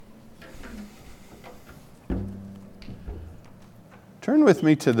Turn with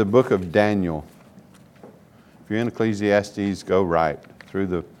me to the book of Daniel. If you're in Ecclesiastes, go right through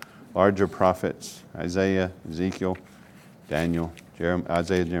the larger prophets, Isaiah, Ezekiel, Daniel,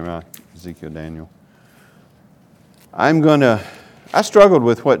 Isaiah, Jeremiah, Ezekiel, Daniel. I struggled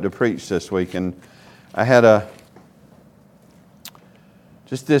with what to preach this week, and I had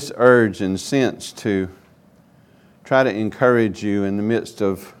just this urge and sense to try to encourage you in the midst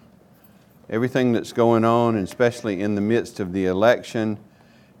of everything that's going on, and especially in the midst of the election,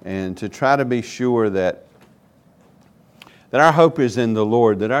 and to try to be sure that our hope is in the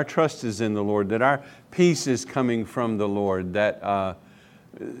Lord, that our trust is in the Lord, that our peace is coming from the Lord, that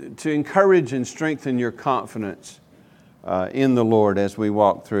to encourage and strengthen your confidence in the Lord as we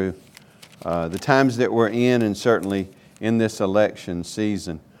walk through the times that we're in, and certainly in this election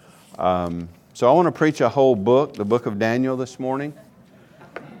season. So I want to preach a whole book, the book of Daniel, this morning.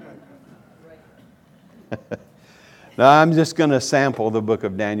 No, I'm just going to sample the book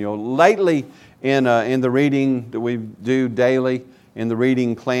of Daniel. Lately, in the reading that we do daily, in the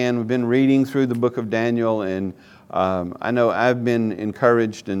reading plan, we've been reading through the book of Daniel, and I know I've been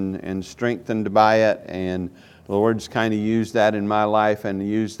encouraged and strengthened by it, and the Lord's kind of used that in my life and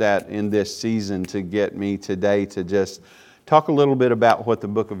used that in this season to get me today to just talk a little bit about what the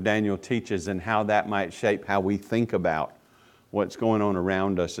book of Daniel teaches and how that might shape how we think about what's going on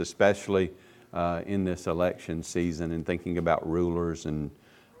around us, especially in this election season, and thinking about rulers and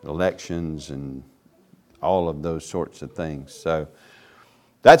elections and all of those sorts of things. So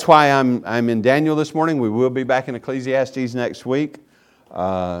that's why I'm in Daniel this morning. We will be back in Ecclesiastes next week.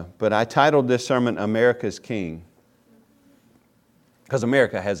 But I titled this sermon, America's King. Because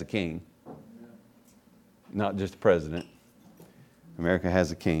America has a king. Not just a president. America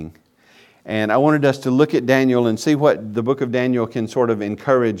has a king. And I wanted us to look at Daniel and see what the book of Daniel can sort of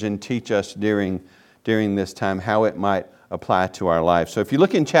encourage and teach us during this time, how it might apply to our life. So if you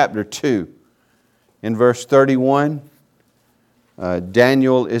look in chapter 2, in verse 31,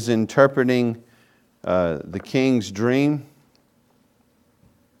 Daniel is interpreting the king's dream.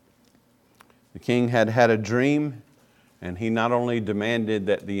 The king had had a dream, and he not only demanded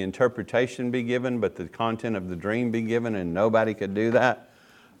that the interpretation be given, but the content of the dream be given, and nobody could do that.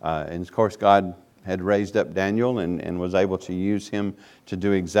 And of course, God had raised up Daniel and was able to use him to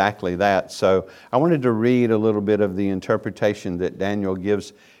do exactly that. So I wanted to read a little bit of the interpretation that Daniel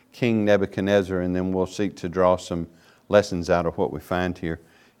gives King Nebuchadnezzar, and then we'll seek to draw some lessons out of what we find here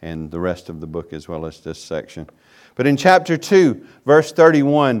and the rest of the book as well as this section. But in chapter 2, verse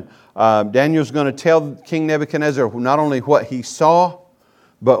 31, Daniel's going to tell King Nebuchadnezzar not only what he saw,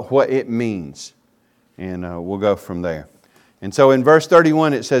 but what it means. And we'll go from there. And so in verse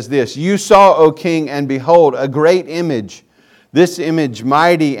 31 it says this, "You saw, O king, and behold, a great image. This image,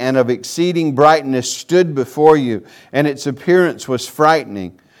 mighty and of exceeding brightness, stood before you, and its appearance was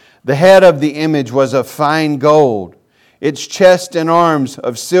frightening. The head of the image was of fine gold, its chest and arms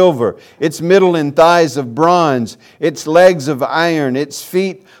of silver, its middle and thighs of bronze, its legs of iron, its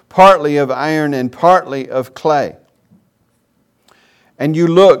feet partly of iron and partly of clay. And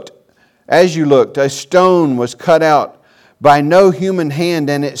as you looked, a stone was cut out by no human hand,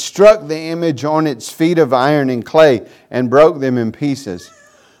 and it struck the image on its feet of iron and clay and broke them in pieces.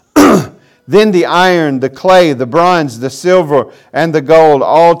 Then the iron, the clay, the bronze, the silver, and the gold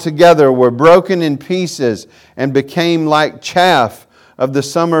all together were broken in pieces and became like chaff of the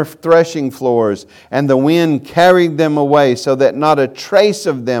summer threshing floors, and the wind carried them away so that not a trace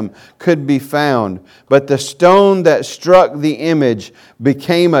of them could be found. But the stone that struck the image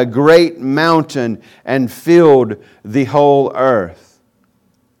became a great mountain and filled the whole earth."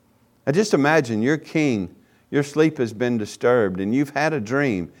 Now just imagine, you're king, your sleep has been disturbed, and you've had a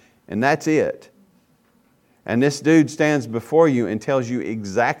dream, and that's it. And this dude stands before you and tells you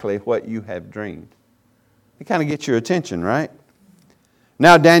exactly what you have dreamed. It kind of gets your attention, right?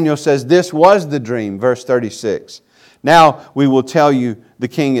 Now Daniel says, "This was the dream," verse 36. "Now we will tell you, the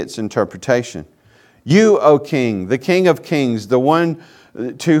king, its interpretation. You, O king, the king of kings, the one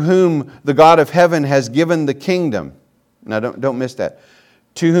to whom the God of heaven has given the kingdom." Now don't miss that.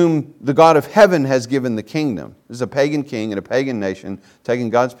 "To whom the God of heaven has given the kingdom." This is a pagan king in a pagan nation taking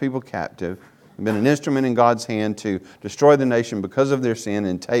God's people captive. He's been an instrument in God's hand to destroy the nation because of their sin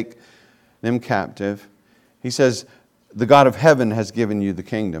and take them captive. He says, "The God of heaven has given you the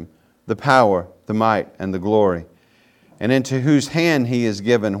kingdom, the power, the might, and the glory. And into whose hand He is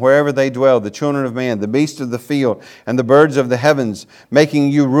given, wherever they dwell, the children of man, the beasts of the field, and the birds of the heavens,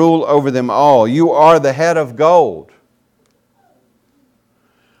 making you rule over them all. You are the head of gold.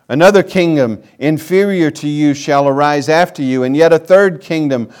 Another kingdom inferior to you shall arise after you, and yet a third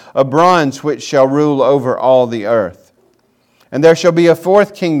kingdom of bronze which shall rule over all the earth. And there shall be a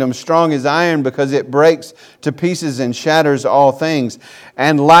fourth kingdom, strong as iron, because it breaks to pieces and shatters all things.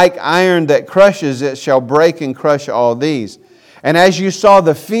 And like iron that crushes, it shall break and crush all these. And as you saw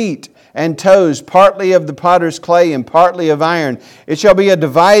the feet and toes, partly of the potter's clay and partly of iron, it shall be a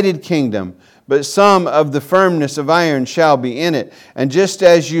divided kingdom, but some of the firmness of iron shall be in it. And just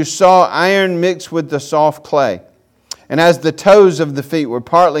as you saw iron mixed with the soft clay, and as the toes of the feet were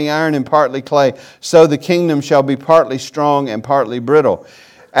partly iron and partly clay, so the kingdom shall be partly strong and partly brittle.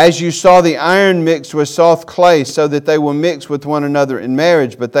 As you saw the iron mixed with soft clay, so that they will mix with one another in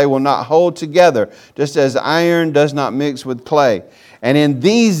marriage, but they will not hold together, just as iron does not mix with clay. And in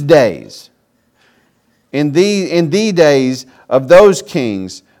these days, in the days of those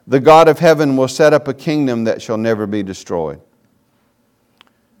kings, the God of heaven will set up a kingdom that shall never be destroyed.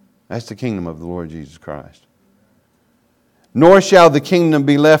 That's the kingdom of the Lord Jesus Christ. Nor shall the kingdom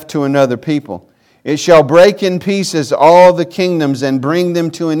be left to another people. It shall break in pieces all the kingdoms and bring them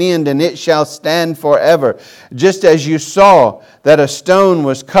to an end, and it shall stand forever. Just as you saw that a stone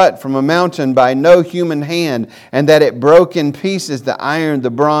was cut from a mountain by no human hand, and that it broke in pieces the iron, the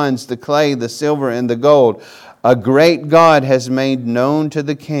bronze, the clay, the silver, and the gold. A great God has made known to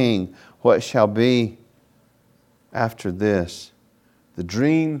the king what shall be after this. The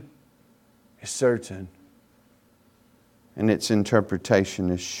dream is certain, and its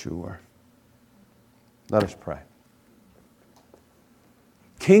interpretation is sure. Let us pray.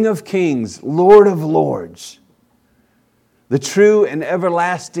 King of kings, Lord of lords, the true and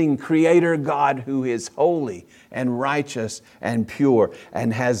everlasting Creator God who is holy and righteous and pure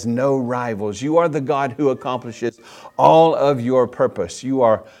and has no rivals. You are the God who accomplishes all of your purpose. You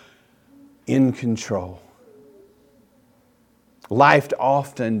are in control. Life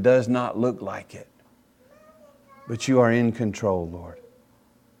often does not look like it, but you are in control, Lord.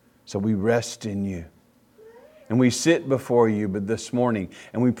 So we rest in you. And we sit before you but this morning,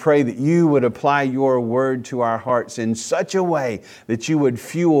 and we pray that you would apply your word to our hearts in such a way that you would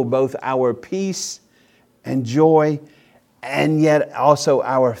fuel both our peace and joy, and yet also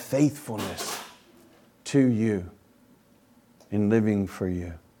our faithfulness to you in living for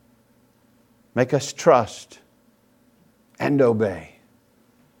you. Make us trust and obey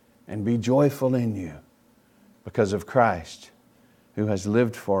and be joyful in you because of Christ, who has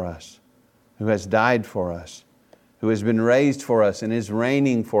lived for us, who has died for us, who has been raised for us and is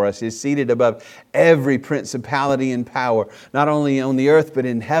reigning for us, is seated above every principality and power, not only on the earth but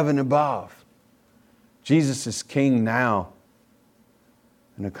in heaven above. Jesus is King now,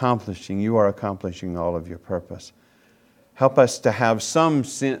 and you are accomplishing all of your purpose. Help us to have some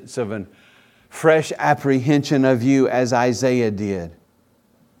sense of a fresh apprehension of you as Isaiah did,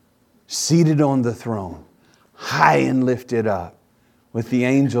 seated on the throne, high and lifted up, with the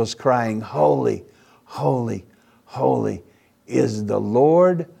angels crying, "Holy, holy, holy is the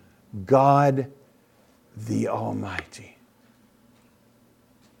Lord God the Almighty."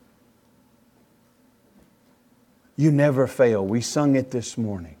 You never fail. We sung it this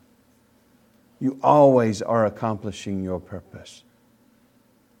morning. You always are accomplishing your purpose.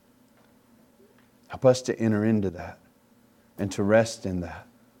 Help us to enter into that and to rest in that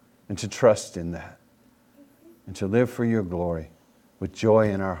and to trust in that and to live for your glory with joy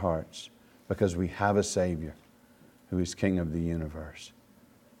in our hearts because we have a Savior who is King of the universe.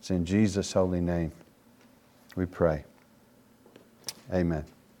 It's in Jesus' holy name we pray. Amen.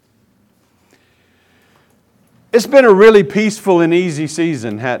 It's been a really peaceful and easy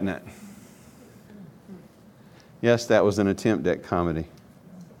season, hasn't it? Yes, that was an attempt at comedy.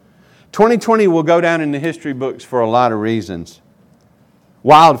 2020 will go down in the history books for a lot of reasons.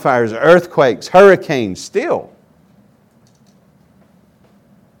 Wildfires, earthquakes, hurricanes, still.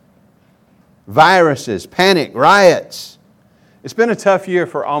 Viruses, panic, riots. It's been a tough year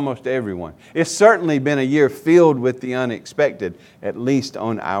for almost everyone. It's certainly been a year filled with the unexpected, at least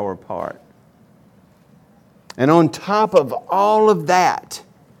on our part. And on top of all of that,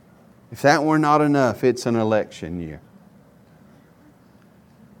 if that were not enough, it's an election year.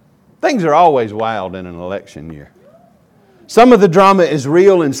 Things are always wild in an election year. Some of the drama is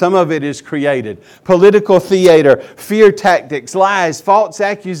real and some of it is created. Political theater, fear tactics, lies, false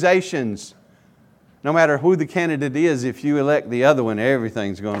accusations. No matter who the candidate is, if you elect the other one,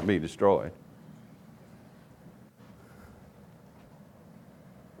 everything's going to be destroyed.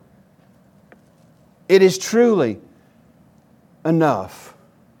 It is truly enough.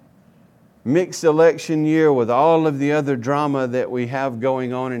 Mixed election year with all of the other drama that we have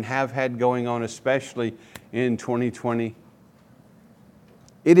going on and have had going on, especially in 2020.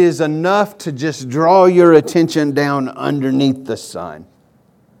 It is enough to just draw your attention down underneath the sun.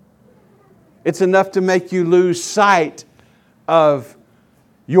 It's enough to make you lose sight of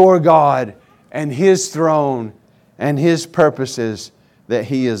your God and His throne and His purposes that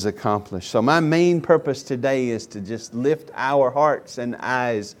He has accomplished. So my main purpose today is to just lift our hearts and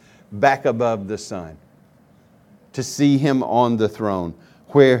eyes back above the sun, to see Him on the throne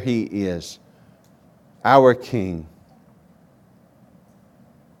where He is, our King.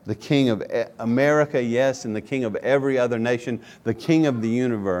 The King of America, yes, and the King of every other nation, the King of the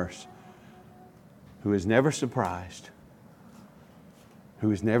universe, who is never surprised,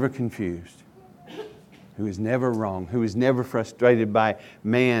 who is never confused, who is never wrong, who is never frustrated by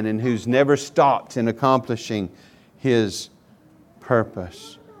man, and who's never stopped in accomplishing His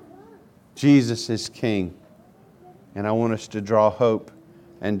purpose. Jesus is King, and I want us to draw hope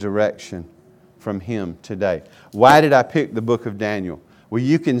and direction from Him today. Why did I pick the book of Daniel? Well,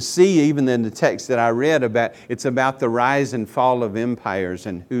 you can see even in the text that I read about, it's about the rise and fall of empires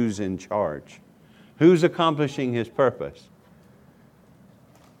and who's in charge. Who's accomplishing His purpose?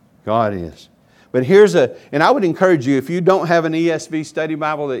 God is. But and I would encourage you, if you don't have an ESV study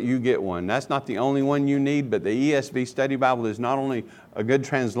Bible, that you get one. That's not the only one you need, but the ESV study Bible is not only a good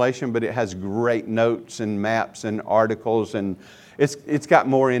translation, but it has great notes and maps and articles, and it's got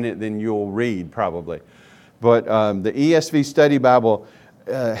more in it than you'll read probably. But the ESV study Bible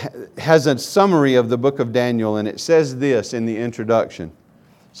has a summary of the book of Daniel, and it says this in the introduction.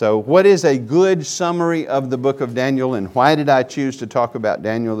 So what is a good summary of the book of Daniel, and why did I choose to talk about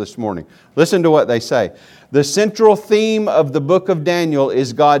Daniel this morning? Listen to what they say. The central theme of the book of Daniel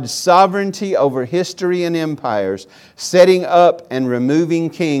is God's sovereignty over history and empires, setting up and removing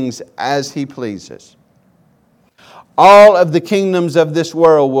kings as He pleases. All of the kingdoms of this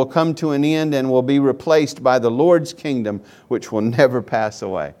world will come to an end and will be replaced by the Lord's kingdom, which will never pass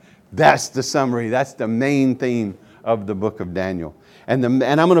away. That's the summary. That's the main theme of the book of Daniel. And I'm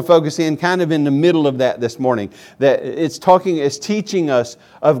going to focus in kind of in the middle of that this morning. That it's teaching us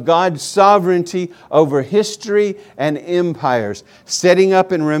of God's sovereignty over history and empires, setting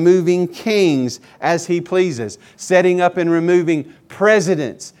up and removing kings as He pleases, setting up and removing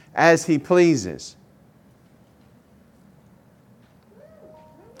presidents as He pleases.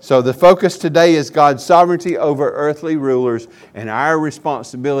 So the focus today is God's sovereignty over earthly rulers and our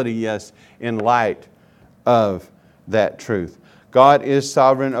responsibility, yes, in light of that truth. God is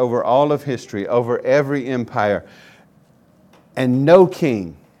sovereign over all of history, over every empire. And no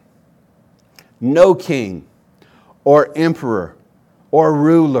king or emperor or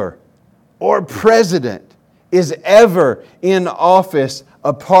ruler or president is ever in office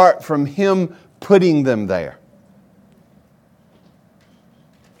apart from Him putting them there.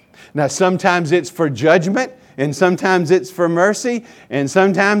 Now, sometimes it's for judgment, and sometimes it's for mercy, and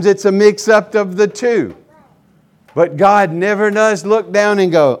sometimes it's a mix-up of the two. But God never does look down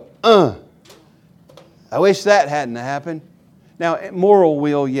and go, I wish that hadn't happened. Now, moral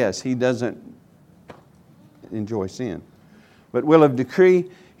will, yes, He doesn't enjoy sin. But will of decree,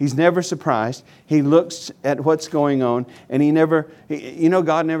 He's never surprised. He looks at what's going on, and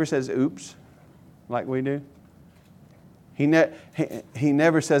God never says, oops, like we do. He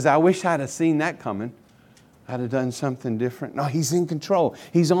never says, I wish I'd have seen that coming. I'd have done something different. No, He's in control.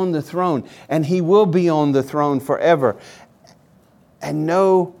 He's on the throne. And He will be on the throne forever. And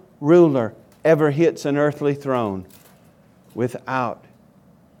no ruler ever hits an earthly throne without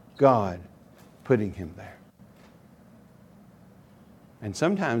God putting him there. And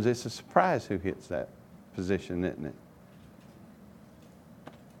sometimes it's a surprise who hits that position, isn't it?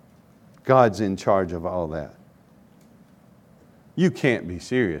 God's in charge of all that. You can't be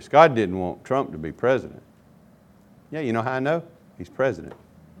serious. God didn't want Trump to be president. Yeah, you know how I know? He's president.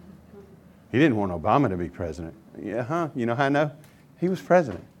 He didn't want Obama to be president. Yeah, you know how I know? He was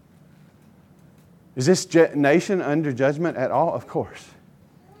president. Is this nation under judgment at all? Of course.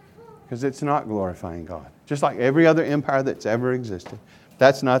 Because it's not glorifying God. Just like every other empire that's ever existed.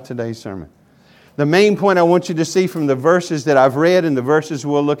 That's not today's sermon. The main point I want you to see from the verses that I've read and the verses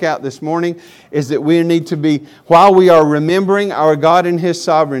we'll look at this morning is that we need to be, while we are remembering our God and His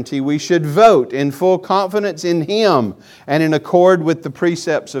sovereignty, we should vote in full confidence in Him and in accord with the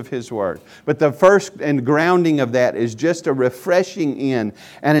precepts of His Word. But the first and grounding of that is just a refreshing in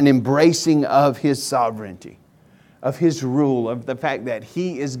and an embracing of His sovereignty, of His rule, of the fact that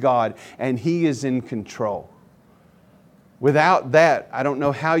He is God and He is in control. Without that, I don't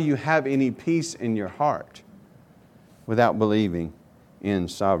know how you have any peace in your heart without believing in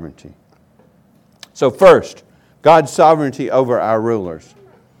sovereignty. So first, God's sovereignty over our rulers.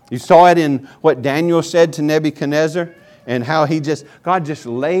 You saw it in what Daniel said to Nebuchadnezzar and how God just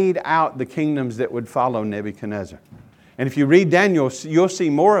laid out the kingdoms that would follow Nebuchadnezzar. And if you read Daniel, you'll see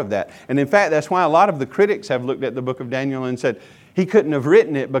more of that. And in fact, that's why a lot of the critics have looked at the book of Daniel and said, he couldn't have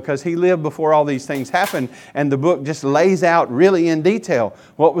written it because he lived before all these things happened, and the book just lays out really in detail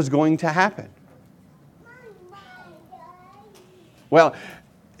what was going to happen. Well,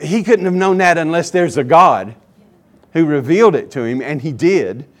 he couldn't have known that unless there's a God who revealed it to him, and He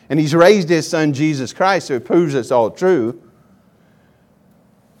did. And He's raised His Son, Jesus Christ, so it proves it's all true.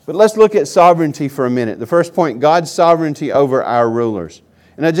 But let's look at sovereignty for a minute. The first point, God's sovereignty over our rulers.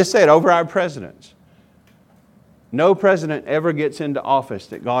 And I just said, over our presidents. No president ever gets into office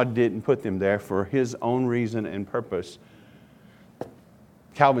that God didn't put them there for His own reason and purpose.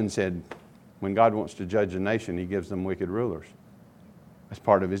 Calvin said, when God wants to judge a nation, He gives them wicked rulers. That's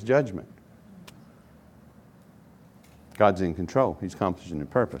part of His judgment. God's in control. He's accomplishing His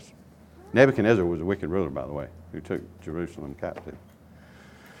purpose. Nebuchadnezzar was a wicked ruler, by the way, who took Jerusalem captive.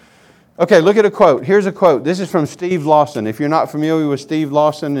 Okay, look at a quote. Here's a quote. This is from Steve Lawson. If you're not familiar with Steve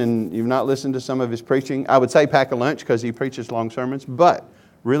Lawson and you've not listened to some of his preaching, I would say pack a lunch because he preaches long sermons, but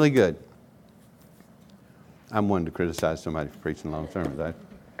really good. I'm one to criticize somebody for preaching long sermons.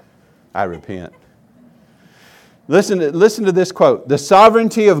 I repent. Listen to this quote. The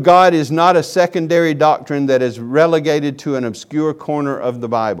sovereignty of God is not a secondary doctrine that is relegated to an obscure corner of the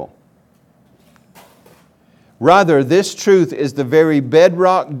Bible. Rather, this truth is the very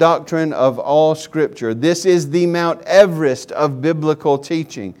bedrock doctrine of all Scripture. This is the Mount Everest of biblical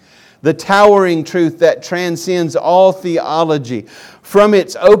teaching, the towering truth that transcends all theology. From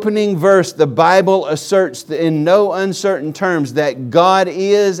its opening verse, the Bible asserts in no uncertain terms that God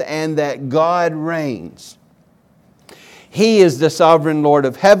is and that God reigns. He is the sovereign Lord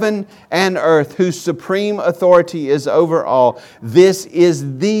of heaven and earth, whose supreme authority is over all. This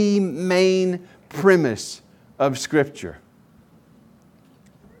is the main premise of Scripture.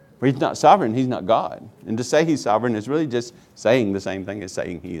 He's not sovereign, He's not God. And to say He's sovereign is really just saying the same thing as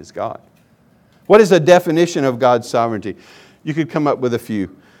saying He is God. What is a definition of God's sovereignty? You could come up with a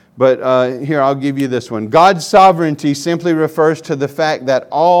few, but here I'll give you this one. God's sovereignty simply refers to the fact that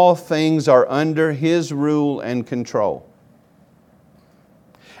all things are under His rule and control,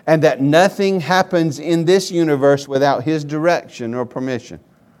 and that nothing happens in this universe without His direction or permission.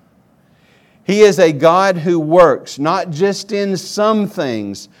 He is a God who works not just in some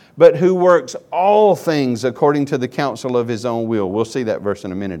things, but who works all things according to the counsel of His own will. We'll see that verse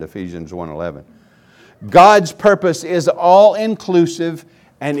in a minute, Ephesians 1:11. God's purpose is all-inclusive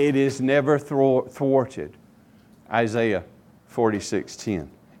and it is never thwarted. Isaiah 46:10.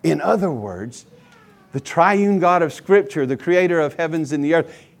 In other words, the triune God of Scripture, the creator of heavens and the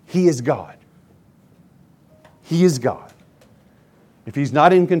earth, He is God. He is God. If He's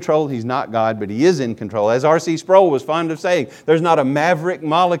not in control, He's not God, but He is in control. As R.C. Sproul was fond of saying, there's not a maverick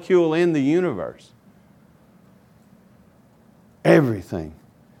molecule in the universe. Everything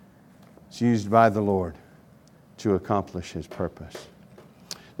is used by the Lord to accomplish His purpose.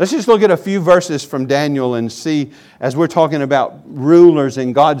 Let's just look at a few verses from Daniel and see, as we're talking about rulers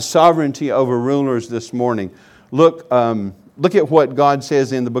and God's sovereignty over rulers this morning, look at what God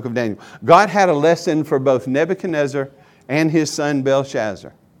says in the book of Daniel. God had a lesson for both Nebuchadnezzar and his son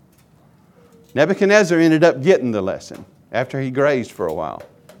Belshazzar. Nebuchadnezzar ended up getting the lesson after he grazed for a while.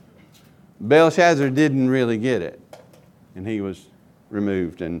 Belshazzar didn't really get it, and he was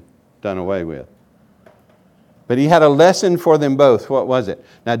removed and done away with. But he had a lesson for them both. What was it?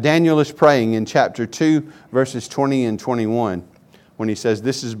 Now Daniel is praying in chapter 2, verses 20 and 21, when he says,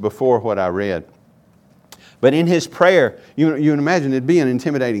 this is before what I read. But in his prayer, you can imagine it'd be an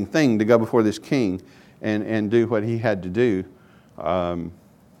intimidating thing to go before this king and do what he had to do. A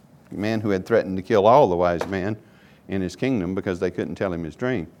man who had threatened to kill all the wise men in his kingdom because they couldn't tell him his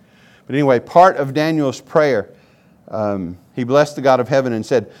dream. But anyway, part of Daniel's prayer, he blessed the God of heaven and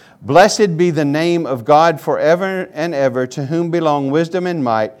said, blessed be the name of God forever and ever, to whom belong wisdom and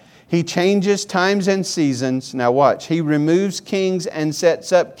might. He changes times and seasons. Now watch. He removes kings and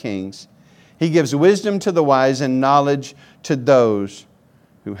sets up kings. He gives wisdom to the wise and knowledge to those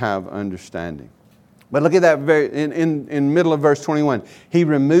who have understanding. But look at that in middle of verse 21. He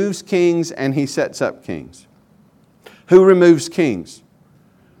removes kings and He sets up kings. Who removes kings?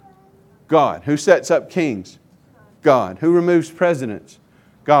 God. Who sets up kings? God. Who removes presidents?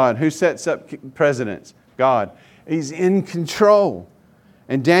 God. Who sets up presidents? God. He's in control.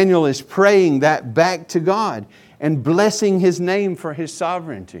 And Daniel is praying that back to God and blessing His name for His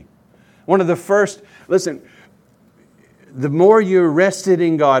sovereignty. One of the first, listen, the more you're rested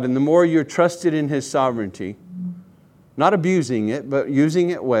in God and the more you're trusted in His sovereignty, not abusing it, but using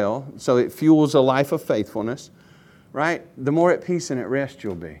it well so it fuels a life of faithfulness, right? The more at peace and at rest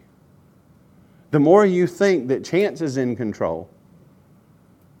you'll be. the more you think that chance is in control,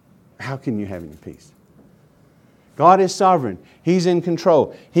 how can you have any peace? God is sovereign. He's in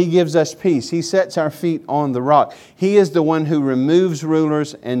control. He gives us peace. He sets our feet on the rock. He is the one who removes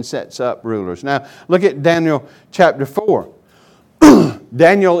rulers and sets up rulers. Now, look at Daniel chapter 4.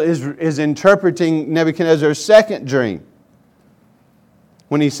 Daniel is interpreting Nebuchadnezzar's second dream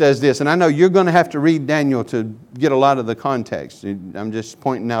when he says this. And I know you're going to have to read Daniel to get a lot of the context. I'm just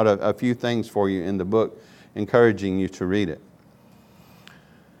pointing out a few things for you in the book, encouraging you to read it.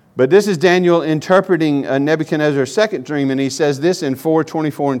 But this is Daniel interpreting Nebuchadnezzar's second dream, and he says this in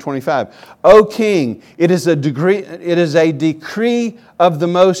 4:24 and 25. O king, it is a decree of the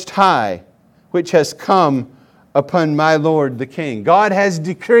Most High, which has come upon my Lord the king. God has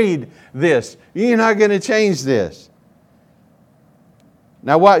decreed this. You're not going to change this.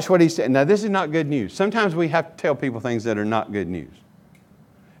 Now watch what he said. Now this is not good news. Sometimes we have to tell people things that are not good news.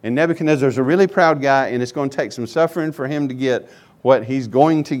 And Nebuchadnezzar's a really proud guy, and it's going to take some suffering for him to get what he's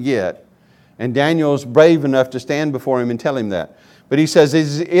going to get. And Daniel's brave enough to stand before him and tell him that. But he says,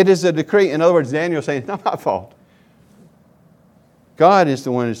 it is a decree. In other words, Daniel's saying, it's not my fault. God is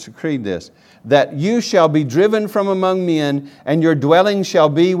the one who's decreed this. That you shall be driven from among men, and your dwelling shall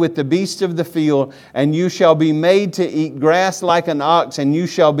be with the beasts of the field, and you shall be made to eat grass like an ox, and you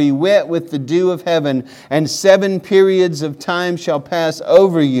shall be wet with the dew of heaven, and 7 periods of time shall pass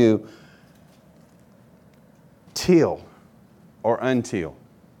over you till or until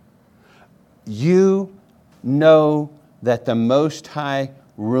you know that the Most High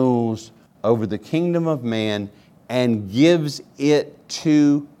rules over the kingdom of man and gives it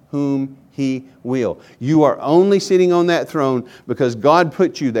to whom He will. You are only sitting on that throne because God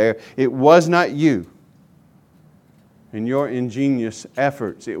put you there. It was not you and your ingenious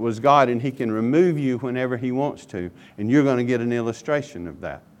efforts. It was God, and He can remove you whenever He wants to. And you're going to get an illustration of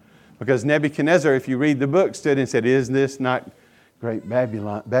that. Because Nebuchadnezzar, if you read the book, stood and said, is this not great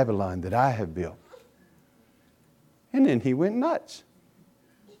Babylon that I have built? And then he went nuts.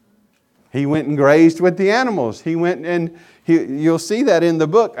 He went and grazed with the animals. He went and you'll see that in the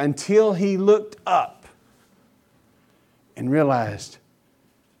book, until he looked up and realized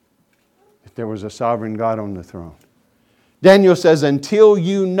that there was a sovereign God on the throne. Daniel says, until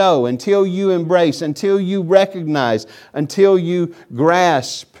you know, until you embrace, until you recognize, until you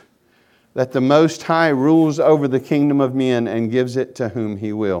grasp that the Most High rules over the kingdom of men and gives it to whom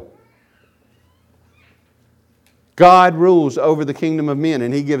He will. God rules over the kingdom of men,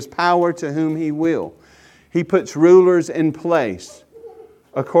 and He gives power to whom He will. He puts rulers in place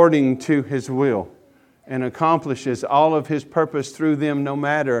according to His will and accomplishes all of His purpose through them, no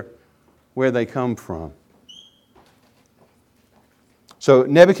matter where they come from. So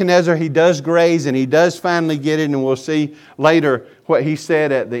Nebuchadnezzar, he does graze, and he does finally get it, and we'll see later what he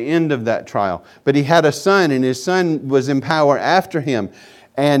said at the end of that trial. But he had a son, and his son was in power after him.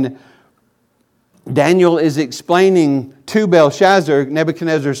 And Daniel is explaining to Belshazzar,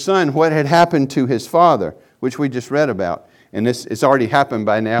 Nebuchadnezzar's son, what had happened to his father, which we just read about. And it's already happened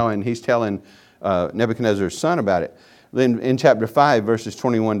by now, and he's telling Nebuchadnezzar's son about it. Then in chapter 5, verses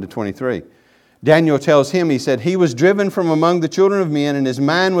 21 to 23. Daniel tells him, he said, he was driven from among the children of men, and his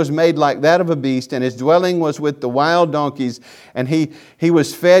mind was made like that of a beast, and his dwelling was with the wild donkeys, and he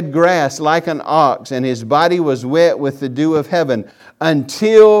was fed grass like an ox, and his body was wet with the dew of heaven,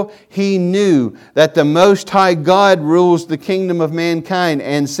 until he knew that the Most High God rules the kingdom of mankind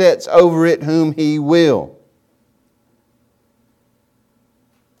and sets over it whom He will.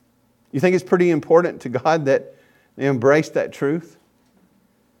 You think it's pretty important to God that they embrace that truth?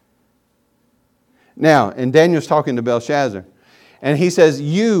 Now, and Daniel's talking to Belshazzar, and he says,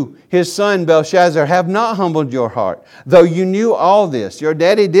 you, his son Belshazzar, have not humbled your heart, though you knew all this. Your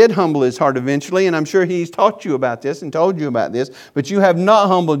daddy did humble his heart eventually, and I'm sure he's taught you about this and told you about this, but you have not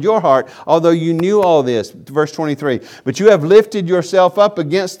humbled your heart, although you knew all this. Verse 23, but you have lifted yourself up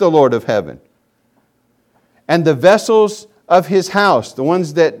against the Lord of heaven. And the vessels of His house, the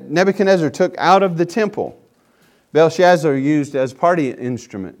ones that Nebuchadnezzar took out of the temple, Belshazzar used as party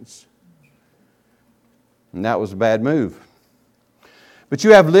instruments. And that was a bad move. But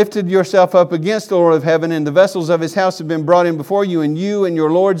you have lifted yourself up against the Lord of heaven, and the vessels of His house have been brought in before you, and you and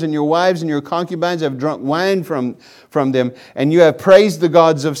your lords and your wives and your concubines have drunk wine from them, and you have praised the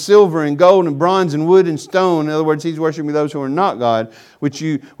gods of silver and gold and bronze and wood and stone. In other words, he's worshiping those who are not God, which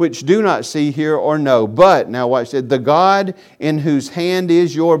do not see, hear, or know. But, now watch it, the God in whose hand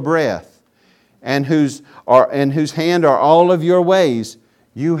is your breath, and whose hand are all of your ways,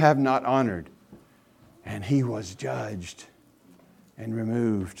 you have not honored. And he was judged and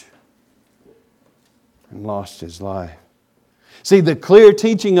removed and lost his life. See, the clear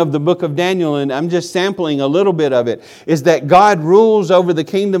teaching of the book of Daniel, and I'm just sampling a little bit of it, is that God rules over the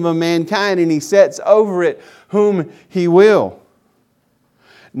kingdom of mankind and He sets over it whom He will.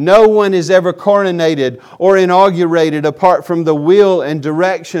 No one is ever coronated or inaugurated apart from the will and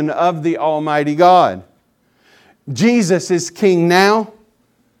direction of the Almighty God. Jesus is king now.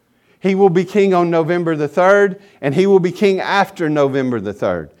 He will be king on November the 3rd, and He will be king after November the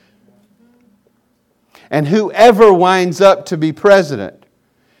 3rd. And whoever winds up to be president,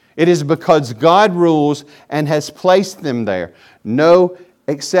 it is because God rules and has placed them there. No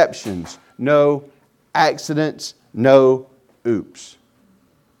exceptions, no accidents, no oops.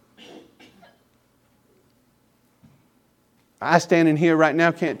 I standing here right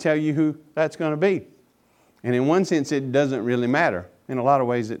now can't tell you who that's going to be. And in one sense, it doesn't really matter. In a lot of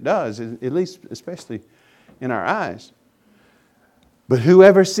ways it does, at least especially in our eyes. But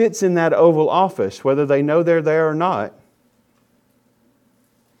whoever sits in that Oval Office, whether they know they're there or not,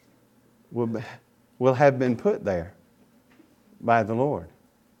 will have been put there by the Lord.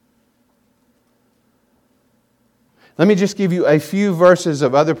 Let me just give you a few verses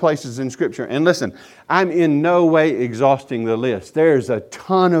of other places in Scripture. And listen, I'm in no way exhausting the list. There's a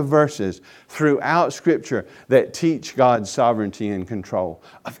ton of verses throughout Scripture that teach God's sovereignty and control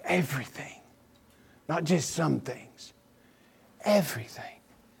of everything. Not just some things. Everything.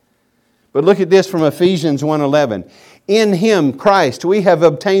 But look at this from Ephesians 1:11. In Him, Christ, we have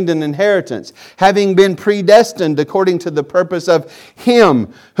obtained an inheritance, having been predestined according to the purpose of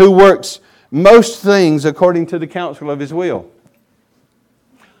Him who works most things according to the counsel of His will.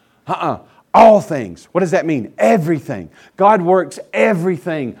 All things. What does that mean? Everything. God works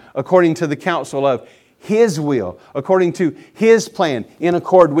everything according to the counsel of His will, according to His plan, in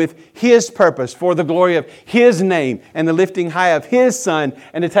accord with His purpose, for the glory of His name and the lifting high of His Son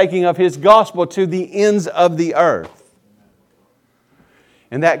and the taking of His gospel to the ends of the earth.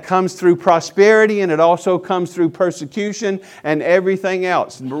 And that comes through prosperity, and it also comes through persecution and everything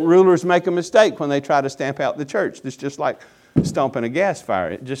else. Rulers make a mistake when they try to stamp out the church. It's just like stomping a gas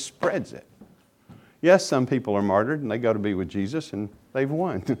fire. It just spreads it. Yes, some people are martyred and they go to be with Jesus and they've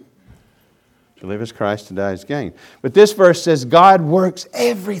won. To live as Christ, to die as gain. But this verse says God works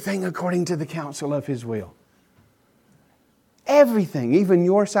everything according to the counsel of His will. Everything, even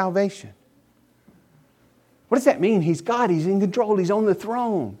your salvation. What does that mean? He's God. He's in control. He's on the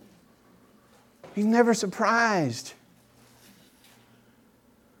throne. He's never surprised.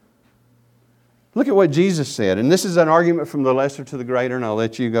 Look at what Jesus said. And this is an argument from the lesser to the greater, and I'll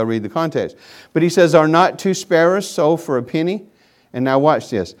let you go read the context. But He says, "Are not 2 sparrows sold for a penny? And now watch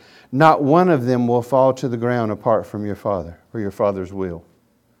this. Not one of them will fall to the ground apart from your Father, or your Father's will."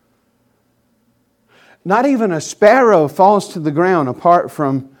 Not even a sparrow falls to the ground apart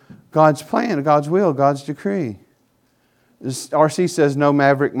from God's plan, God's will, God's decree. R.C. says no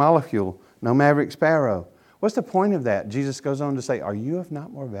maverick molecule, no maverick sparrow. What's the point of that? Jesus goes on to say, "Are you of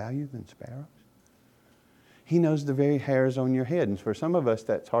not more value than sparrows?" He knows the very hairs on your head. And for some of us,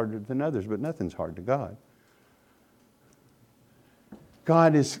 that's harder than others, but nothing's hard to God.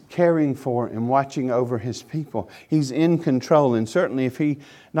 God is caring for and watching over His people. He's in control. And certainly if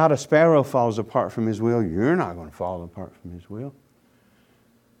not a sparrow falls apart from His will, you're not going to fall apart from His will.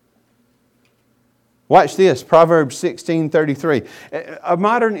 Watch this, Proverbs 16:33. A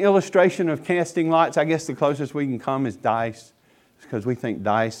modern illustration of casting lots, I guess the closest we can come is dice. Because we think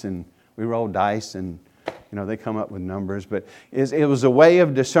dice and we roll dice and they come up with numbers. But it was a way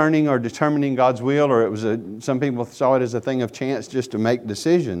of discerning or determining God's will, or some people saw it as a thing of chance just to make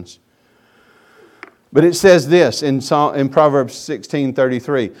decisions. But it says this in Proverbs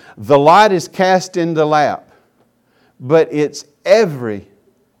 16:33. The lot is cast in the lap, but its every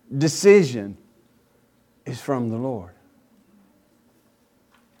decision is from the Lord.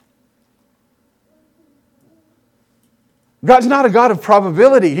 God's not a God of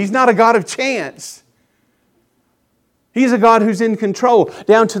probability. He's not a God of chance. He's a God who's in control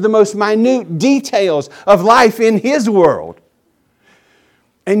down to the most minute details of life in His world.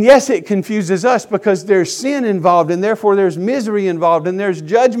 And yes, it confuses us because there's sin involved, and therefore there's misery involved, and there's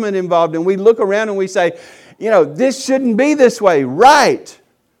judgment involved. And we look around and we say, this shouldn't be this way, right?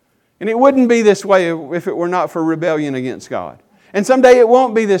 And it wouldn't be this way if it were not for rebellion against God. And someday it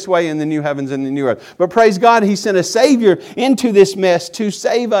won't be this way in the new heavens and the new earth. But praise God, He sent a Savior into this mess to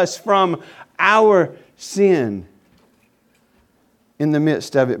save us from our sin in the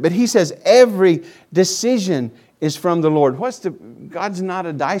midst of it. But He says every decision is from the Lord. God's not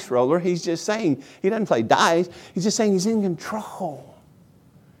a dice roller. He's just saying, He doesn't play dice. He's just saying He's in control.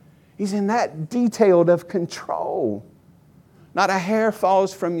 He's in that detailed of control. Not a hair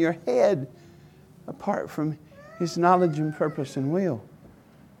falls from your head apart from His knowledge and purpose and will.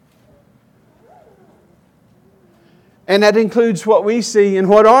 And that includes what we see and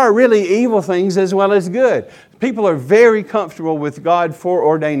what are really evil things as well as good. People are very comfortable with God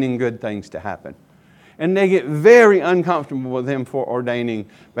foreordaining good things to happen. And they get very uncomfortable with Him foreordaining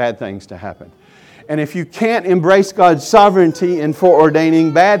bad things to happen. And if you can't embrace God's sovereignty in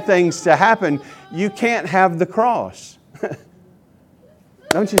foreordaining bad things to happen, you can't have the cross.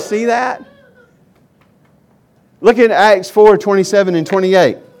 Don't you see that? Look at Acts 4:27 and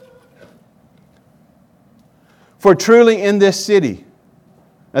 28. For truly in this city,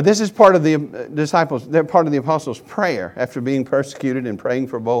 now this is part of the disciples, they're part of the apostles' prayer after being persecuted and praying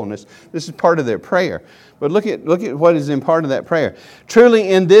for boldness. This is part of their prayer. But look at what is in part of that prayer. Truly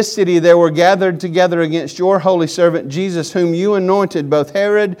in this city there were gathered together against your holy servant Jesus, whom you anointed, both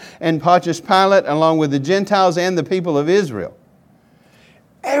Herod and Pontius Pilate, along with the Gentiles and the people of Israel.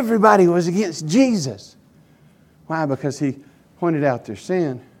 Everybody was against Jesus. Why? Because He pointed out their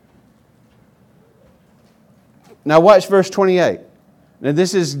sin. Now watch verse 28. Now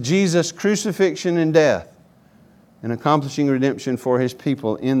this is Jesus' crucifixion and death and accomplishing redemption for His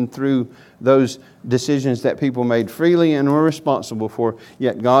people in through those decisions that people made freely and were responsible for,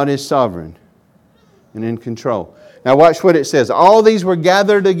 yet God is sovereign and in control. Now watch what it says. All these were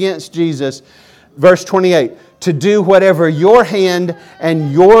gathered against Jesus, verse 28, to do whatever your hand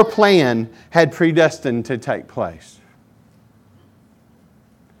and your plan had predestined to take place.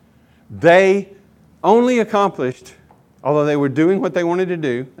 They only accomplished, although they were doing what they wanted to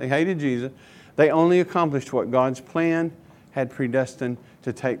do, they hated Jesus, they only accomplished what God's plan had predestined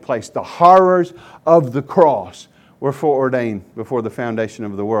to take place. The horrors of the cross were foreordained before the foundation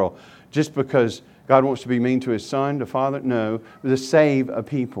of the world. Just because God wants to be mean to His Son, the Father? No, to save a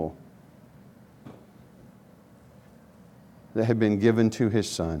people that had been given to His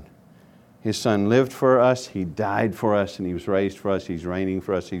Son. His Son lived for us, He died for us, and He was raised for us, He's reigning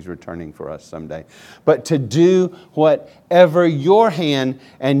for us, He's returning for us someday. But to do whatever your hand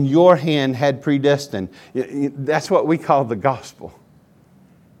and your hand had predestined, that's what we call the gospel.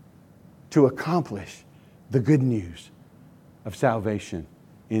 To accomplish the good news of salvation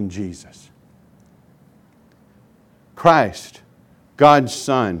in Jesus. Christ, God's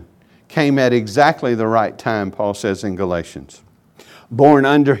Son, came at exactly the right time, Paul says in Galatians. Born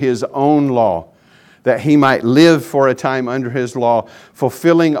under His own law, that He might live for a time under His law,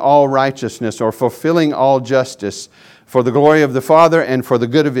 fulfilling all righteousness or fulfilling all justice for the glory of the Father and for the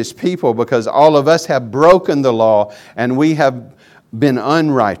good of His people, because all of us have broken the law and we have been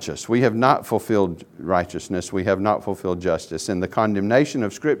unrighteous. We have not fulfilled righteousness. We have not fulfilled justice. And the condemnation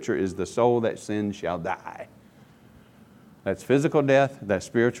of Scripture is the soul that sins shall die. That's physical death. That's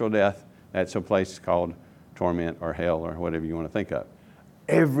spiritual death. That's a place called torment or hell or whatever you want to think of.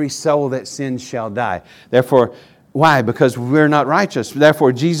 Every soul that sins shall die. Therefore, why? Because we're not righteous.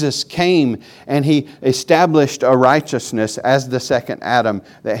 Therefore, Jesus came and He established a righteousness as the second Adam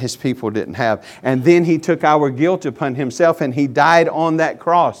that His people didn't have. And then He took our guilt upon Himself and He died on that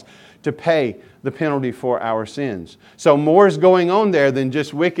cross to pay the penalty for our sins. So more is going on there than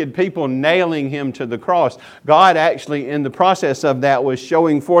just wicked people nailing Him to the cross. God actually, in the process of that, was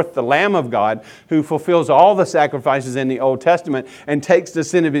showing forth the Lamb of God who fulfills all the sacrifices in the Old Testament and takes the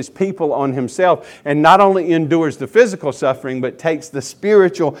sin of His people on Himself, and not only endures the physical suffering, but takes the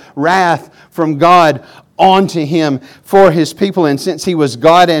spiritual wrath from God onto Him for His people. And since He was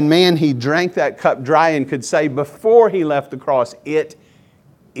God and man, He drank that cup dry and could say before He left the cross, "It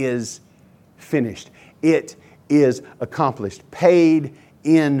is finished. It is accomplished." Paid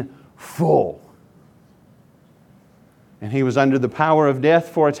in full. And He was under the power of death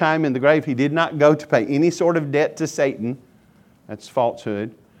for a time in the grave. He did not go to pay any sort of debt to Satan. That's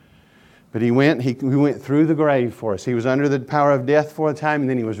falsehood. But He went through the grave for us. He was under the power of death for a time, and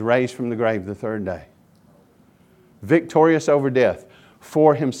then He was raised from the grave the third day. Victorious over death.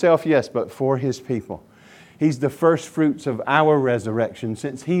 For Himself, yes, but for His people. He's the first fruits of our resurrection.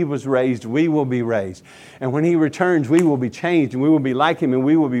 Since He was raised, we will be raised. And when He returns, we will be changed and we will be like Him and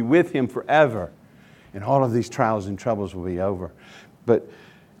we will be with Him forever. And all of these trials and troubles will be over. But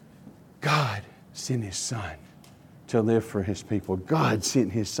God sent His Son to live for His people. God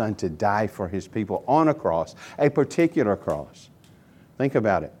sent His Son to die for His people on a cross, a particular cross. Think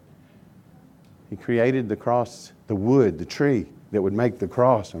about it. He created the cross, the wood, the tree that would make the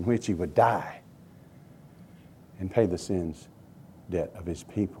cross on which He would die and pay the sins debt of His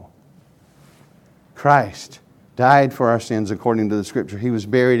people. Christ died for our sins according to the Scripture. He was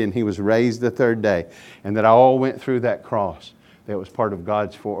buried and He was raised the third day. And that all went through that cross. that was part of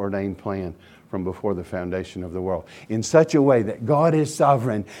God's foreordained plan from before the foundation of the world. In such a way that God is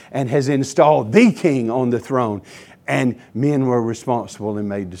sovereign and has installed the King on the throne, and men were responsible and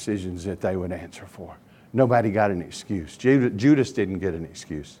made decisions that they would answer for. Nobody got an excuse. Judas didn't get an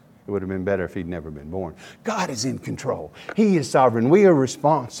excuse. It would have been better if he'd never been born. God is in control. He is sovereign. We are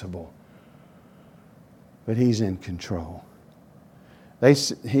responsible. But He's in control.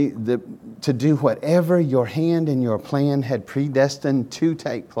 To do whatever your hand and your plan had predestined to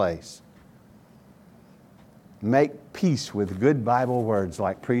take place. Make peace with good Bible words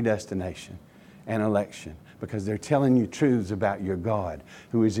like predestination and election, because they're telling you truths about your God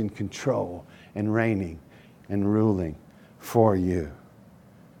who is in control and reigning and ruling for you.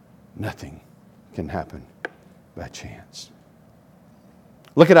 Nothing can happen by chance.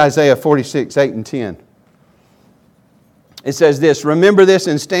 Look at Isaiah 46, 8 and 10. It says this, "Remember this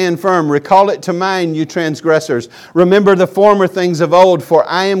and stand firm. Recall it to mind, you transgressors. Remember the former things of old, for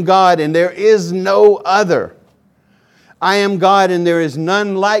I am God and there is no other. I am God and there is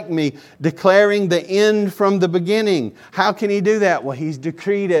none like me, declaring the end from the beginning." How can He do that? Well, He's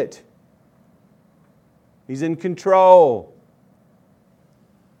decreed it. He's in control.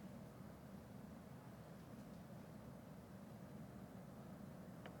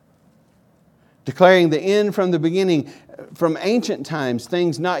 Declaring the end from the beginning, from ancient times,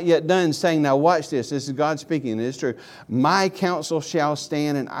 things not yet done, saying, now watch this. This is God speaking. It is true. "My counsel shall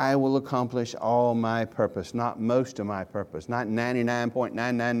stand and I will accomplish all my purpose." Not most of my purpose. Not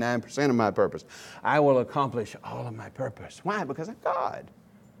 99.999% of my purpose. I will accomplish all of my purpose. Why? Because I'm God.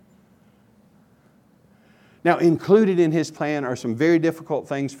 Now, included in His plan are some very difficult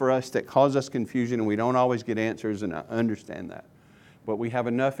things for us that cause us confusion, and we don't always get answers, and I understand that. But we have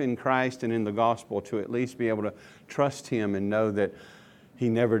enough in Christ and in the gospel to at least be able to trust Him and know that He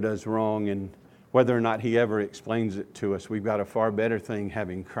never does wrong. And whether or not He ever explains it to us, we've got a far better thing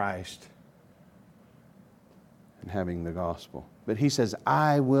having Christ and having the gospel. But He says,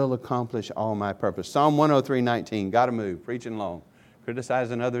 "I will accomplish all my purpose." Psalm 103:19. Got to move. Preaching long.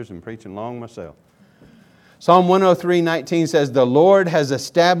 Criticizing others and preaching long myself. Psalm 103:19 says, "The Lord has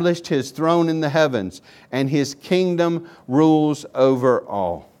established His throne in the heavens, and His kingdom rules over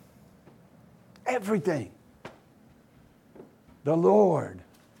all." Everything. The Lord,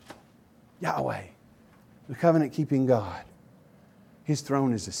 Yahweh, the covenant-keeping God. His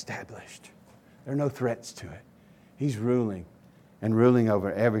throne is established. There are no threats to it. He's ruling and ruling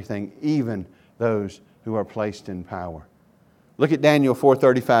over everything, even those who are placed in power. Look at Daniel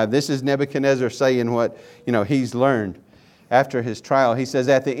 4:35. This is Nebuchadnezzar saying what he's learned after his trial. He says,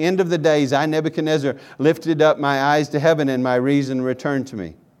 "At the end of the days, I, Nebuchadnezzar, lifted up my eyes to heaven and my reason returned to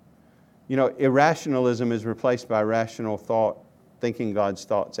me." Irrationalism is replaced by rational thought, thinking God's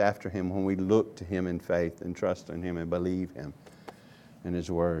thoughts after Him when we look to Him in faith and trust in Him and believe Him and His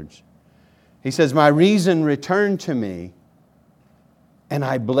words. He says, "My reason returned to me, and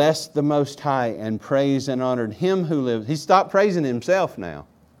I blessed the Most High and praised and honored Him who lives." He stopped praising Himself now.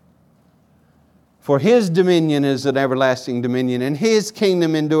 "For His dominion is an everlasting dominion, and His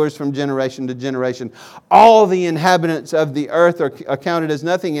kingdom endures from generation to generation. All the inhabitants of the earth are accounted as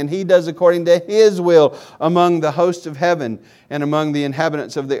nothing, and He does according to His will among the hosts of heaven and among the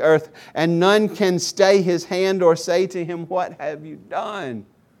inhabitants of the earth. And none can stay His hand or say to Him, 'What have you done?'"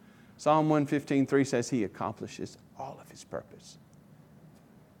 Psalm 115:3 says He accomplishes all of His purpose.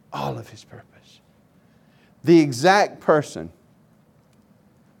 All of His purpose. The exact person.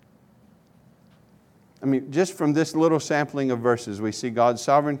 Just from this little sampling of verses, we see God's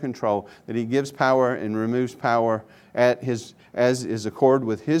sovereign control, that He gives power and removes power as is accord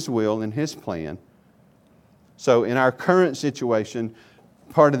with His will and His plan. So in our current situation,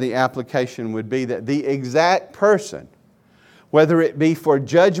 part of the application would be that the exact person, whether it be for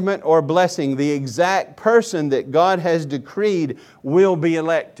judgment or blessing, the exact person that God has decreed will be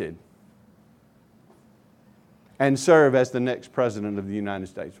elected and serve as the next President of the United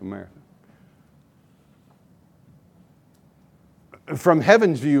States of America. From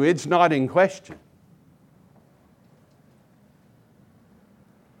heaven's view, it's not in question.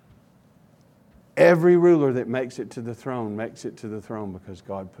 Every ruler that makes it to the throne makes it to the throne because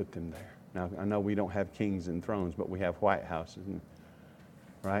God put them there. Now, I know we don't have kings and thrones, but we have White Houses,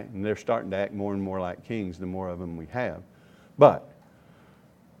 right? And they're starting to act more and more like kings the more of them we have. But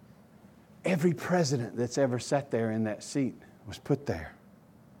every president that's ever sat there in that seat was put there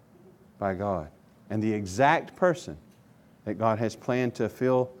by God. And the exact person that God has planned to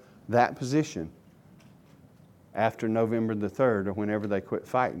fill that position after November the 3rd or whenever they quit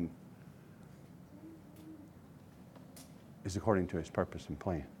fighting is according to His purpose and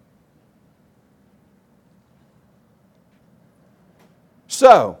plan.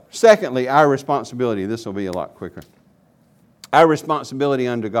 So, secondly, our responsibility. This will be a lot quicker. Our responsibility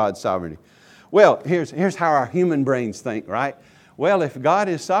under God's sovereignty. Well, here's how our human brains think, right? Well, if God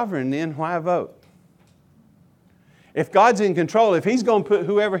is sovereign, then why vote? If God's in control, if He's going to put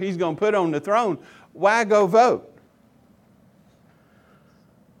whoever He's going to put on the throne, why go vote?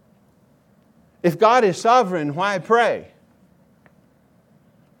 If God is sovereign, why pray?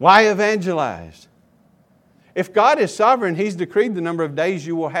 Why evangelize? If God is sovereign, He's decreed the number of days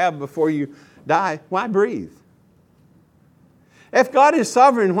you will have before you die, why breathe? If God is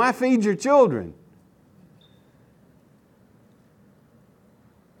sovereign, why feed your children?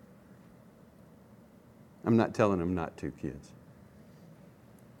 I'm not telling them not to, kids.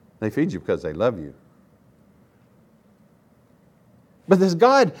 They feed you because they love you. But this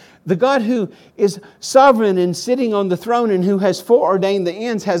God, the God who is sovereign and sitting on the throne and who has foreordained the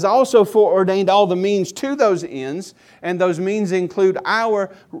ends, has also foreordained all the means to those ends. And those means include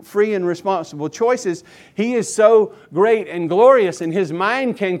our free and responsible choices. He is so great and glorious, and His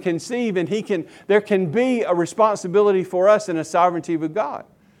mind can conceive, and there can be a responsibility for us and a sovereignty with God.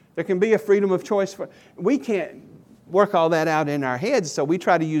 There can be a freedom of choice. We can't work all that out in our heads, so we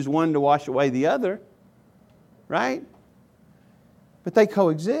try to use one to wash away the other. Right? But they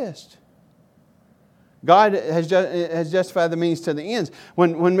coexist. God has justified the means to the ends.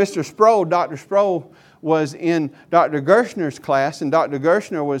 When Mr. Sproul, Dr. Sproul, was in Dr. Gershner's class, and Dr.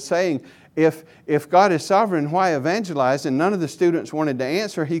 Gershner was saying, if God is sovereign, why evangelize? And none of the students wanted to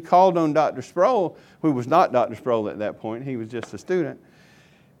answer. He called on Dr. Sproul, who was not Dr. Sproul at that point. He was just a student.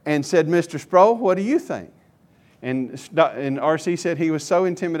 And said, Mr. Sproul, what do you think? And R.C. said he was so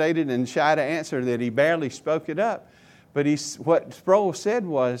intimidated and shy to answer that he barely spoke it up. But what Sproul said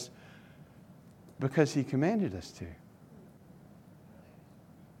was, because He commanded us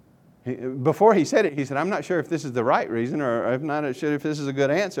to. Before he said it, he said, I'm not sure if this is the right reason, or I'm not sure if this is a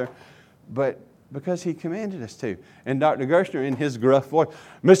good answer, but because He commanded us to. And Dr. Gershner, in his gruff voice,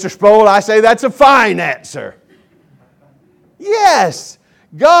 Mr. Sproul, I say that's a fine answer. Yes!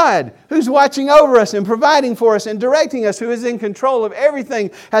 God, who's watching over us and providing for us and directing us, who is in control of everything,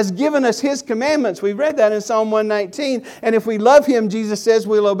 has given us His commandments. We read that in Psalm 119. And if we love Him, Jesus says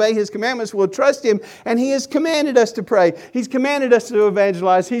we'll obey His commandments, we'll trust Him. And He has commanded us to pray. He's commanded us to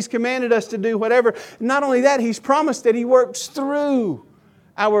evangelize. He's commanded us to do whatever. Not only that, He's promised that He works through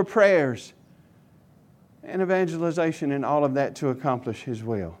our prayers and evangelization and all of that to accomplish His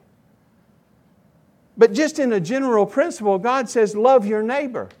will. But just in a general principle, God says, love your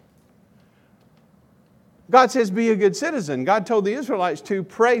neighbor. God says, be a good citizen. God told the Israelites to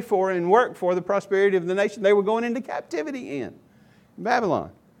pray for and work for the prosperity of the nation they were going into captivity in Babylon.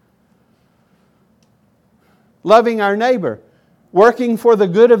 Loving our neighbor. Working for the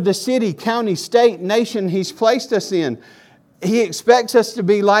good of the city, county, state, nation He's placed us in. He expects us to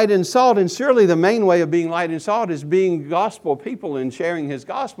be light and salt, and surely the main way of being light and salt is being gospel people and sharing His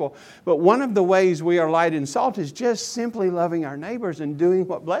gospel. But one of the ways we are light and salt is just simply loving our neighbors and doing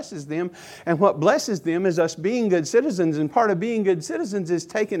what blesses them. And what blesses them is us being good citizens, and part of being good citizens is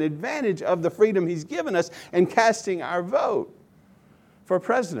taking advantage of the freedom He's given us and casting our vote for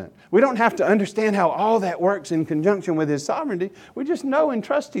president. We don't have to understand how all that works in conjunction with His sovereignty. We just know and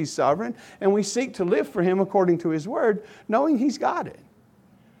trust He's sovereign, and we seek to live for Him according to His word, knowing He's got it.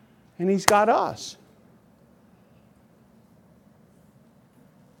 And He's got us.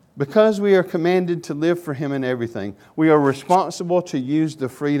 Because we are commanded to live for Him in everything, we are responsible to use the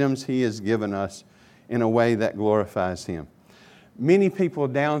freedoms He has given us in a way that glorifies Him. Many people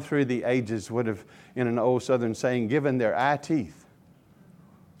down through the ages would have, in an old Southern saying, given their eye teeth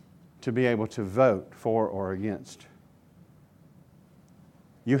to be able to vote for or against.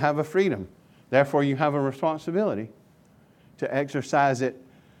 You have a freedom. Therefore, you have a responsibility to exercise it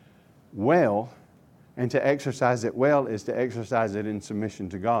well. And to exercise it well is to exercise it in submission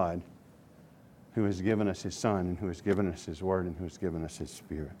to God, who has given us His Son, and who has given us His Word, and who has given us His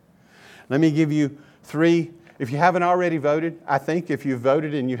Spirit. Let me give you 3. If you haven't already voted, I think if you've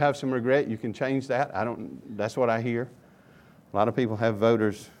voted and you have some regret, you can change that. That's what I hear. A lot of people have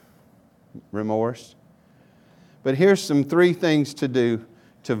voters' remorse. But here's some 3 things to do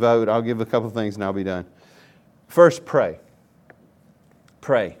to vote. I'll give a couple of things and I'll be done. First, pray.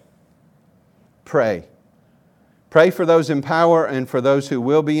 Pray. Pray. Pray for those in power and for those who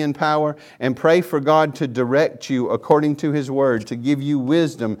will be in power. And pray for God to direct you according to His Word, to give you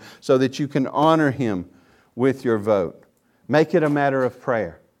wisdom so that you can honor Him with your vote. Make it a matter of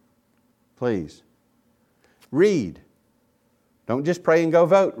prayer. Please. Read. Don't just pray and go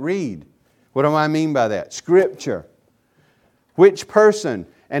vote. Read. What do I mean by that? Scripture. Which person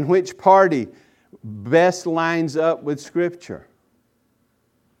and which party best lines up with Scripture?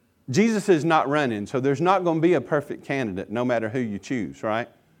 Jesus is not running, so there's not going to be a perfect candidate no matter who you choose, right?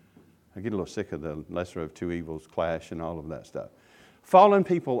 I get a little sick of the lesser of two evils clash and all of that stuff. Fallen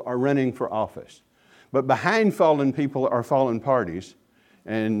people are running for office. But behind fallen people are fallen parties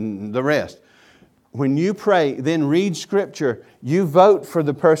and the rest. When you pray, then read Scripture, you vote for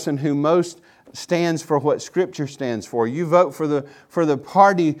the person who most stands for what Scripture stands for. You vote for the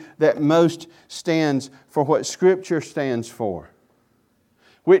party that most stands for what Scripture stands for.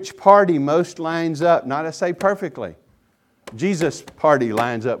 Which party most lines up, not to say perfectly. Jesus' party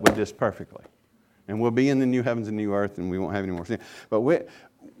lines up with this perfectly. And we'll be in the new heavens and new earth and we won't have any more sin. But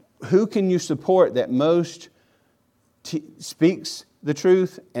who can you support that most speaks the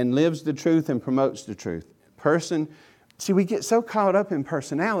truth and lives the truth and promotes the truth? See, we get so caught up in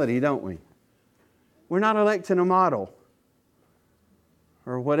personality, don't we? We're not electing a model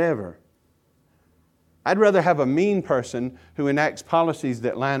or whatever. I'd rather have a mean person who enacts policies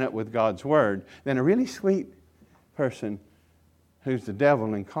that line up with God's Word than a really sweet person who's the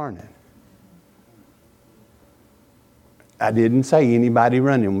devil incarnate. I didn't say anybody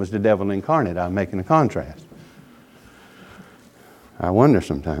running was the devil incarnate. I'm making a contrast. I wonder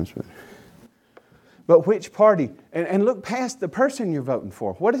sometimes. But which party? And look past the person you're voting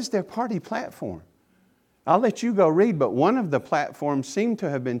for. What is their party platform? I'll let you go read, but one of the platforms seemed to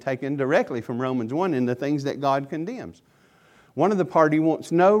have been taken directly from Romans 1 in the things that God condemns. One of the party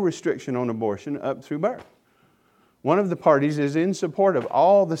wants no restriction on abortion up through birth. One of the parties is in support of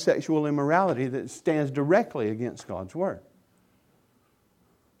all the sexual immorality that stands directly against God's Word.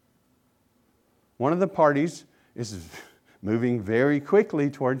 One of the parties is moving very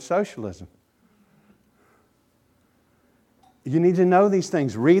quickly towards socialism. You need to know these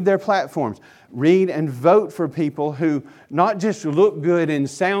things. Read their platforms. Read and vote for people who not just look good and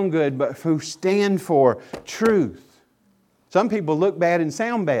sound good, but who stand for truth. Some people look bad and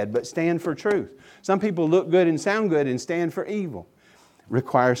sound bad, but stand for truth. Some people look good and sound good and stand for evil.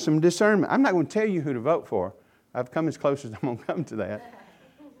 Requires some discernment. I'm not going to tell you who to vote for. I've come as close as I'm going to come to that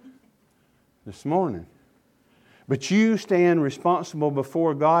this morning. But you stand responsible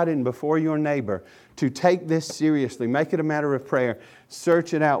before God and before your neighbor to take this seriously. Make it a matter of prayer.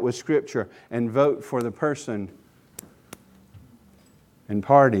 Search it out with Scripture and vote for the person and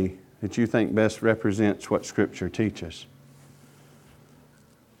party that you think best represents what Scripture teaches.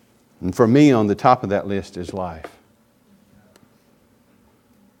 And for me, on the top of that list is life.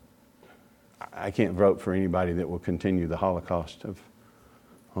 I can't vote for anybody that will continue the Holocaust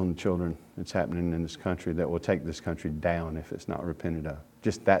on children that's happening in this country, that will take this country down if it's not repented of.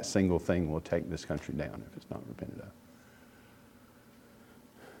 Just that single thing will take this country down if it's not repented of.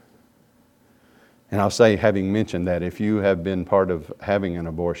 And I'll say, having mentioned that, if you have been part of having an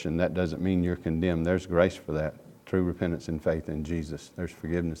abortion, that doesn't mean you're condemned. There's grace for that. True repentance and faith in Jesus. There's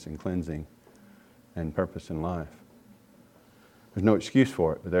forgiveness and cleansing and purpose in life. There's no excuse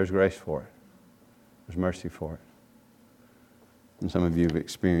for it, but there's grace for it. There's mercy for it. And some of you have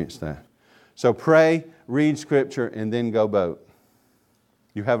experienced that. So pray, read Scripture, and then go vote.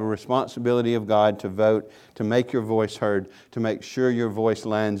 You have a responsibility of God to vote, to make your voice heard, to make sure your voice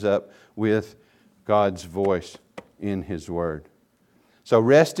lines up with God's voice in His Word. So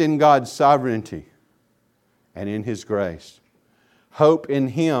rest in God's sovereignty and in His grace. Hope in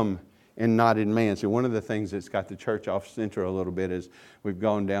Him and not in man. So one of the things that's got the church off center a little bit is we've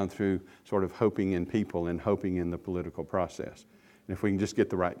gone down through sort of hoping in people and hoping in the political process. And if we can just get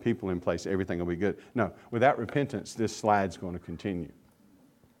the right people in place, everything will be good. No, without repentance, this slide's going to continue.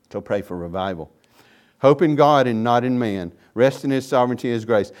 So pray for revival. Hope in God and not in man. Rest in His sovereignty and His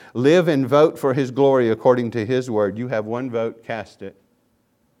grace. Live and vote for His glory according to His Word. You have one vote, cast it.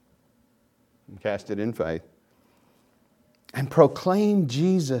 And cast it in faith. And proclaim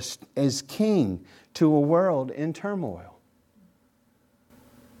Jesus as King to a world in turmoil.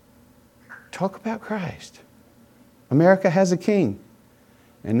 Talk about Christ. America has a king.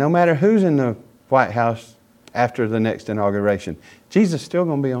 And no matter who's in the White House after the next inauguration, Jesus is still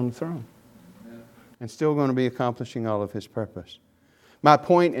going to be on the throne. And still going to be accomplishing all of His purpose. My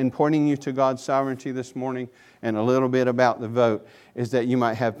point in pointing you to God's sovereignty this morning and a little bit about the vote is that you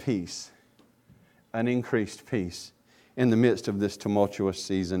might have peace. An increased peace in the midst of this tumultuous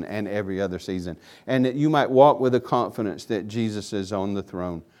season and every other season. And that you might walk with a confidence that Jesus is on the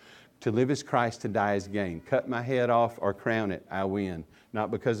throne. To live as Christ, to die as gain. Cut my head off or crown it, I win.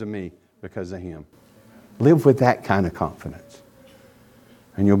 Not because of me, because of Him. Live with that kind of confidence.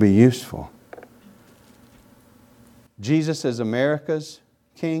 And you'll be useful. Jesus is America's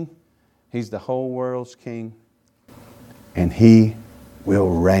King. He's the whole world's King. And He will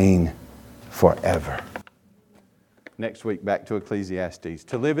reign forever. Next week, back to Ecclesiastes.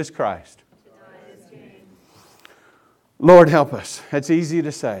 To live is Christ. Lord, help us. That's easy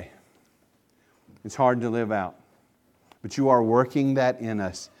to say. It's hard to live out. But you are working that in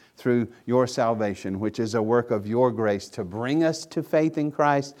us through your salvation, which is a work of your grace to bring us to faith in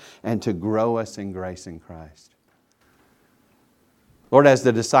Christ and to grow us in grace in Christ. Lord, as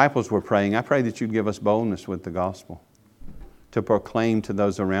the disciples were praying, I pray that you'd give us boldness with the gospel to proclaim to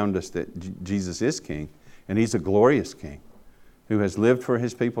those around us that Jesus is King, and He's a glorious King who has lived for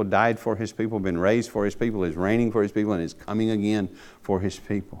His people, died for His people, been raised for His people, is reigning for His people, and is coming again for His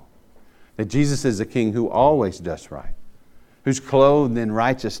people. That Jesus is a King who always does right, who's clothed in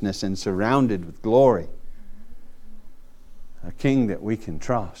righteousness and surrounded with glory. A King that we can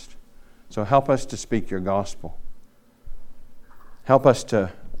trust. So help us to speak your gospel. Help us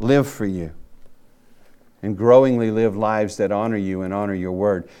to live for you and growingly live lives that honor you and honor your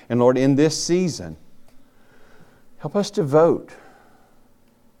word. And Lord, in this season, help us to vote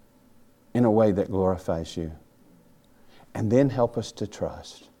in a way that glorifies you. And then help us to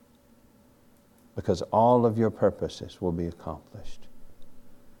trust, because all of your purposes will be accomplished.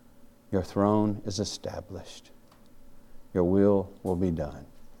 Your throne is established. Your will be done.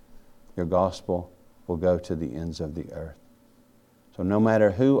 Your gospel will go to the ends of the earth. So no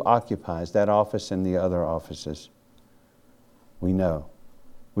matter who occupies that office and the other offices, we know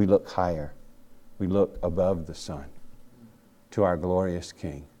we look higher. We look above the sun to our glorious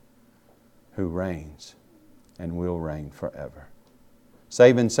King who reigns and will reign forever.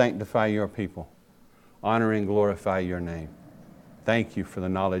 Save and sanctify your people. Honor and glorify your name. Thank you for the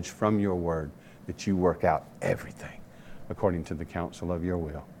knowledge from your word that you work out everything according to the counsel of your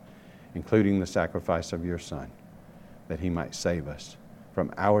will, including the sacrifice of your Son, that He might save us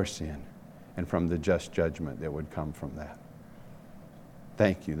from our sin and from the just judgment that would come from that.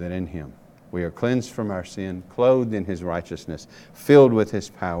 Thank you that in Him we are cleansed from our sin, clothed in His righteousness, filled with His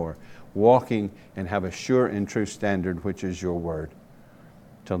power, walking and have a sure and true standard, which is your word,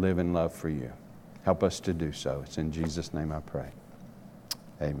 to live in love for you. Help us to do so. It's in Jesus' name I pray.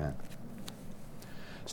 Amen.